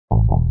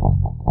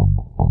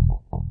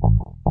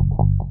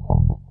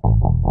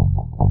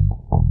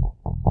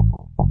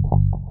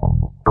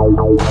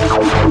Hello,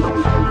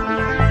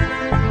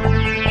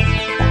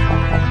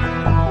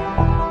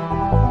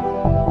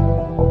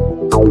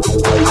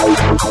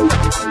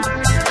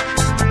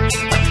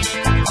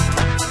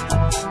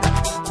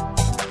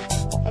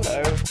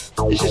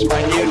 this is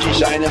my new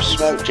design of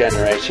smoke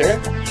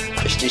generator.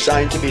 It's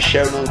designed to be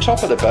shown on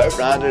top of the boat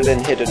rather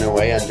than hidden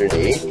away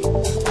underneath.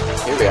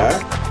 Here we are.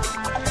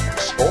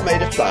 It's all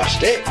made of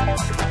plastic.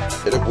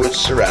 Bit of wood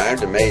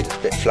surround and made a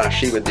bit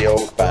flashy with the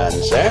old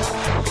bands there.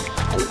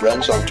 And it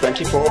runs on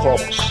 24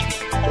 volts.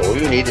 So all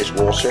you need is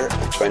water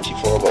and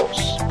 24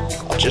 volts.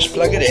 I'll just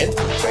plug it in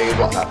and show you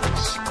what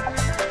happens.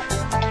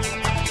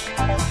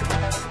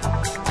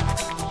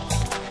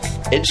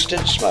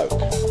 Instant smoke.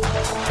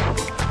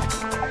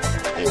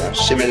 You know,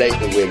 simulate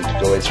the wind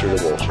going through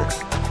the water.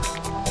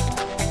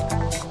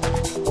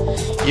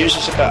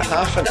 Uses about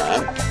half an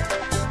amp,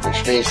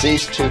 which means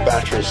these two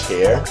batteries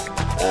here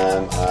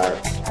are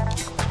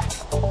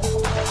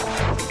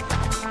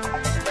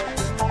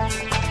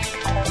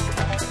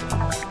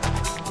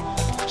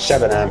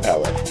 7 amp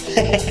hour.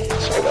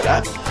 Sorry about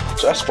that.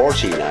 So that's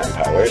 14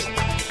 amp hours.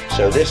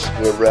 So this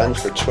will run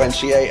for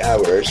 28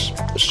 hours,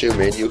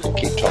 assuming you can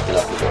keep topping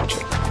up the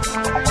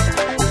water.